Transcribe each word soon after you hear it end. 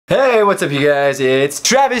Hey, what's up you guys? It's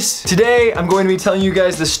Travis. Today I'm going to be telling you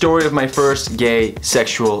guys the story of my first gay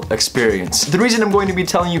sexual experience. The reason I'm going to be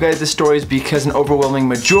telling you guys this story is because an overwhelming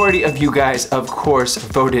majority of you guys, of course,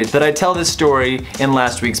 voted that I tell this story in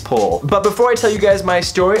last week's poll. But before I tell you guys my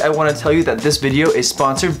story, I want to tell you that this video is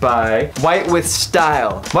sponsored by White with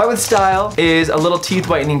Style. White with Style is a little teeth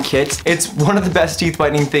whitening kit. It's one of the best teeth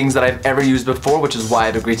whitening things that I've ever used before, which is why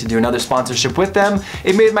I've agreed to do another sponsorship with them.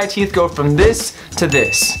 It made my teeth go from this to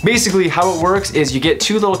this. Basically, how it works is you get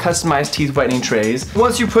two little customized teeth whitening trays.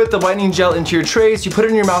 Once you put the whitening gel into your trays, you put it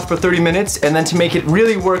in your mouth for 30 minutes, and then to make it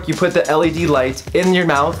really work, you put the LED light in your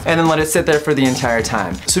mouth and then let it sit there for the entire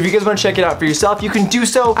time. So if you guys want to check it out for yourself, you can do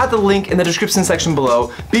so at the link in the description section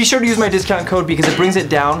below. Be sure to use my discount code because it brings it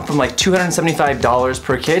down from like $275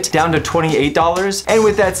 per kit down to $28. And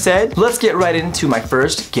with that said, let's get right into my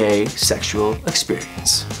first gay sexual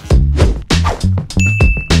experience.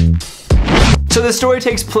 So the story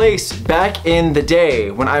takes place back in the day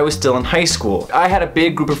when I was still in high school. I had a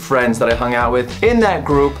big group of friends that I hung out with. In that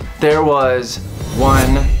group, there was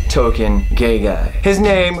one token gay guy. His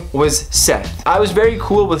name was Seth. I was very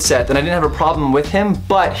cool with Seth and I didn't have a problem with him,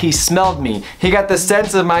 but he smelled me. He got the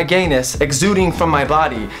sense of my gayness exuding from my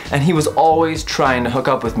body and he was always trying to hook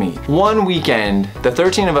up with me. One weekend, the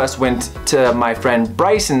 13 of us went to my friend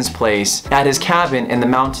Bryson's place at his cabin in the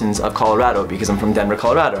mountains of Colorado because I'm from Denver,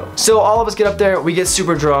 Colorado. So all of us get up there, we get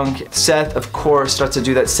super drunk. Seth, of course, starts to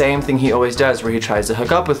do that same thing he always does where he tries to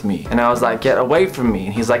hook up with me. And I was like, get away from me.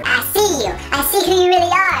 And he's like, I see you. I see who you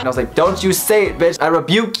really are. And I was like, don't you say it, bitch. I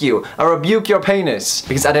rebuke you. I rebuke your penis.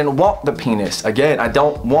 Because I didn't want the penis. Again, I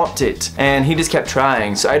don't want it. And he just kept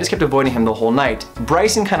trying. So I just kept avoiding him the whole night.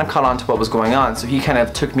 Bryson kind of caught on to what was going on. So he kind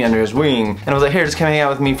of took me under his wing. And was like, here, just come hang out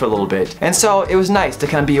with me for a little bit. And so it was nice to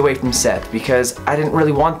kind of be away from Seth. Because I didn't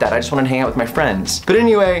really want that. I just wanted to hang out with my friends. But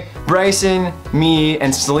anyway, Bryson, me,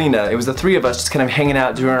 and Selena, it was the three of us just kind of hanging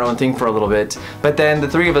out, doing our own thing for a little bit. But then the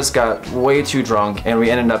three of us got way too drunk. And we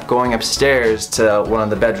ended up going upstairs to one of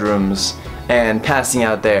the bedrooms and passing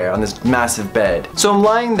out there on this massive bed. So I'm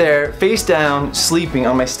lying there, face down, sleeping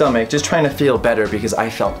on my stomach, just trying to feel better because I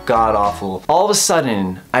felt god-awful. All of a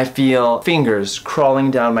sudden, I feel fingers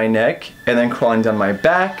crawling down my neck, and then crawling down my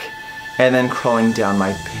back, and then crawling down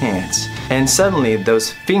my pants. And suddenly,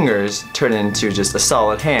 those fingers turn into just a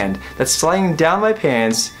solid hand that's sliding down my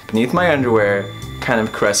pants, beneath my underwear, kind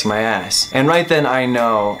of caressing my ass. And right then I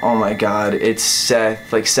know, oh my god, it's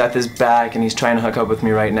Seth. Like Seth is back and he's trying to hook up with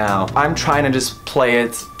me right now. I'm trying to just play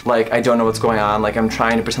it like I don't know what's going on, like I'm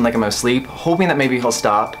trying to pretend like I'm asleep, hoping that maybe he'll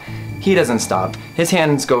stop. He doesn't stop. His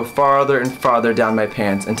hands go farther and farther down my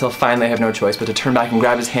pants until finally I have no choice but to turn back and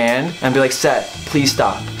grab his hand and be like, Seth, please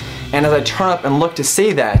stop. And as I turn up and look to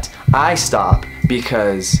say that, I stop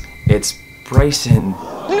because it's Bryson.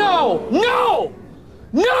 No! No!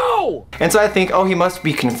 No! And so I think, oh, he must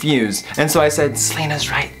be confused. And so I said,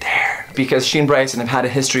 Selena's right there. Because she and Bryson have had a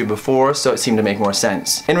history before, so it seemed to make more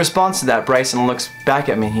sense. In response to that, Bryson looks back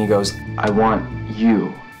at me and he goes, I want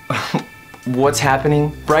you. What's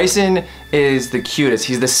happening? Bryson is the cutest.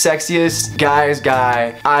 He's the sexiest guy's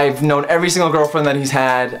guy. I've known every single girlfriend that he's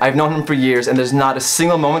had. I've known him for years and there's not a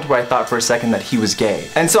single moment where I thought for a second that he was gay.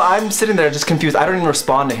 And so I'm sitting there just confused. I don't even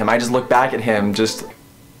respond to him. I just look back at him just...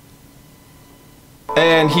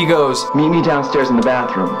 And he goes, meet me downstairs in the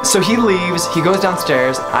bathroom. So he leaves, he goes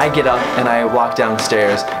downstairs, I get up and I walk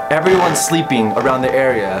downstairs. Everyone's sleeping around the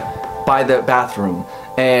area by the bathroom.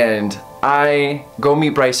 And I go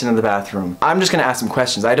meet Bryson in the bathroom. I'm just gonna ask him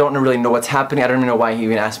questions. I don't really know what's happening. I don't even know why he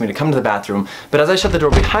even asked me to come to the bathroom. But as I shut the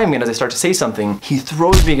door behind me and as I start to say something, he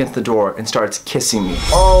throws me against the door and starts kissing me.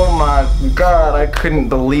 Oh my god, I couldn't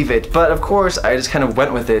believe it. But of course, I just kind of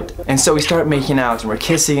went with it. And so we start making out and we're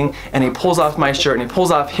kissing and he pulls off my shirt and he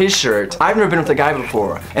pulls off his shirt. I've never been with a guy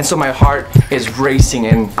before. And so my heart is racing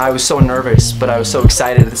and I was so nervous, but I was so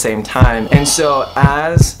excited at the same time. And so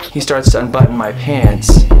as he starts to unbutton my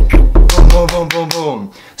pants, boom, boom, boom,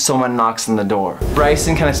 boom. Someone knocks on the door.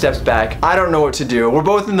 Bryson kind of steps back. I don't know what to do. We're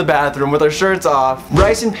both in the bathroom with our shirts off.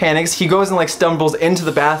 Bryson panics. He goes and like stumbles into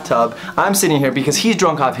the bathtub. I'm sitting here because he's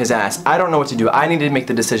drunk off his ass. I don't know what to do. I need to make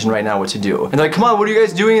the decision right now what to do. And they're like, come on, what are you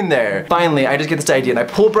guys doing in there? Finally, I just get this idea and I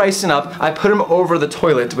pull Bryson up. I put him over the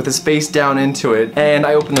toilet with his face down into it and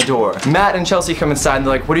I open the door. Matt and Chelsea come inside and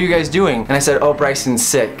they're like, what are you guys doing? And I said, oh, Bryson's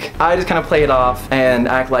sick. I just kind of play it off and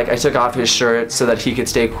act like I took off his shirt so that he could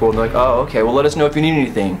stay cool. And they're like, oh, okay, well let us know if you need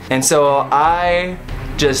anything. And so I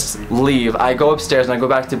just leave. I go upstairs and I go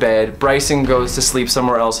back to bed. Bryson goes to sleep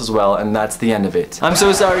somewhere else as well, and that's the end of it. I'm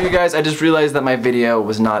so sorry, you guys. I just realized that my video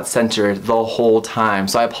was not centered the whole time,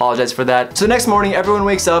 so I apologize for that. So the next morning, everyone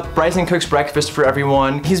wakes up. Bryson cooks breakfast for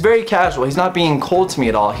everyone. He's very casual. He's not being cold to me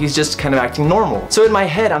at all. He's just kind of acting normal. So in my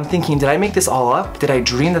head, I'm thinking, did I make this all up? Did I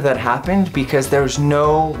dream that that happened? Because there's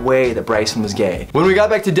no way that Bryson was gay. When we got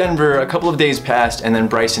back to Denver, a couple of days passed, and then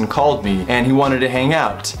Bryson called me and he wanted to hang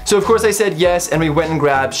out. So of course I said yes, and we went and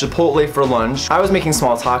grabbed Chipotle for lunch. I was making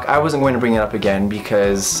small talk. I wasn't going to bring it up again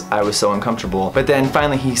because I was so uncomfortable. But then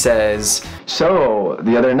finally he says, "So,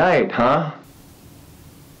 the other night, huh?"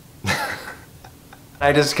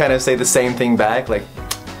 I just kind of say the same thing back, like,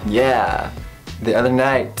 "Yeah, the other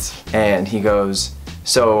night." And he goes,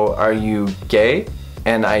 "So, are you gay?"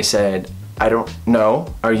 And I said, "I don't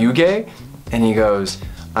know. Are you gay?" And he goes,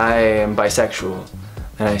 "I am bisexual."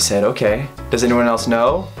 And I said, "Okay. Does anyone else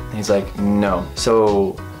know?" And he's like, "No."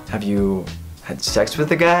 "So, have you had sex with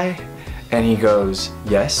the guy?" And he goes,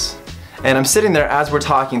 "Yes." And I'm sitting there as we're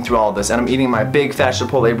talking through all this, and I'm eating my big fat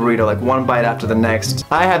Chipotle burrito, like one bite after the next.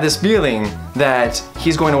 I have this feeling that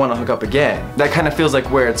he's going to want to hook up again. That kind of feels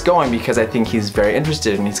like where it's going, because I think he's very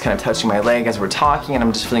interested, and he's kind of touching my leg as we're talking, and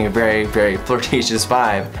I'm just feeling a very, very flirtatious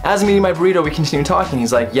vibe. As I'm eating my burrito, we continue talking.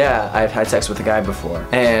 He's like, "Yeah, I've had sex with a guy before."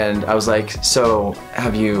 And I was like, "So,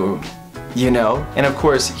 have you know?" And of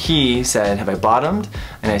course, he said, "Have I bottomed?"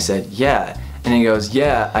 And I said, "Yeah." And he goes,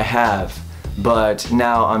 "Yeah, I have. But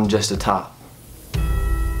now I'm just a top."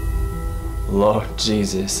 Lord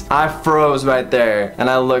Jesus. I froze right there, and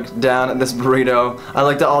I looked down at this burrito. I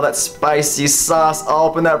looked at all that spicy sauce all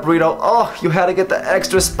up in that burrito. Oh, you had to get the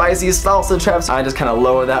extra spicy salsa traps. I just kind of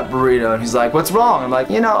lowered that burrito, and he's like, "What's wrong?" I'm like,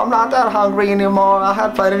 "You know, I'm not that hungry anymore. I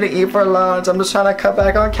had plenty to eat for lunch. I'm just trying to cut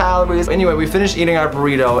back on calories." Anyway, we finished eating our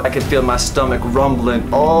burrito. I could feel my stomach rumbling.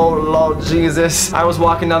 Oh, Lord Jesus. I was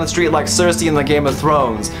walking down the street like Cersei in the Game of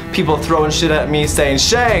Thrones. People throwing shit at me saying,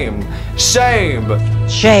 "Shame! Shame!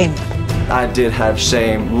 Shame." I did have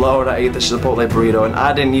shame. Lord, I ate the Chipotle burrito, and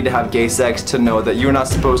I didn't need to have gay sex to know that you're not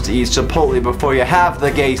supposed to eat Chipotle before you have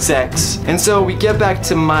the gay sex. And so we get back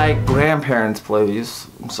to my grandparents' place.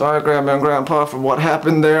 I'm sorry, Grandma and Grandpa, for what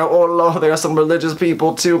happened there. Oh Lord, there are some religious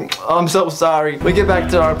people too. I'm so sorry. We get back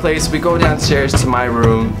to our place. We go downstairs to my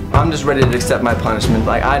room. I'm just ready to accept my punishment.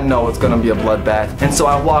 Like, I know it's gonna be a bloodbath. And so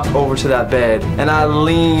I walk over to that bed, and I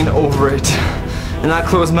lean over it. And I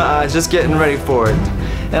close my eyes, just getting ready for it.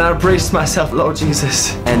 And I braced myself, Lord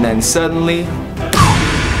Jesus. And then suddenly,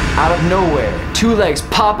 out of nowhere, two legs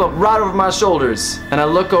pop up right over my shoulders. And I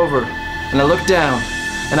look over, and I look down,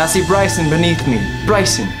 and I see Bryson beneath me.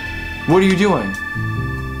 "Bryson, what are you doing?"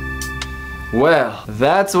 Well,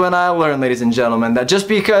 that's when I learned, ladies and gentlemen, that just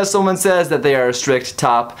because someone says that they are a strict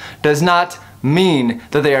top does not mean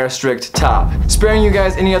that they are a strict top. Sparing you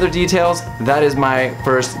guys any other details, that is my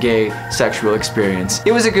first gay sexual experience.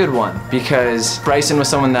 It was a good one because Bryson was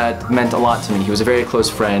someone that meant a lot to me. He was a very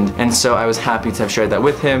close friend, and so I was happy to have shared that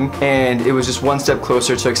with him, and it was just one step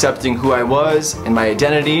closer to accepting who I was and my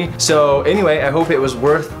identity. So anyway, I hope it was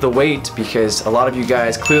worth the wait, because a lot of you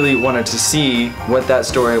guys clearly wanted to see what that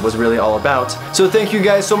story was really all about. So thank you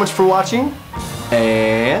guys so much for watching,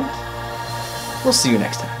 and we'll see you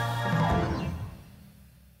next time.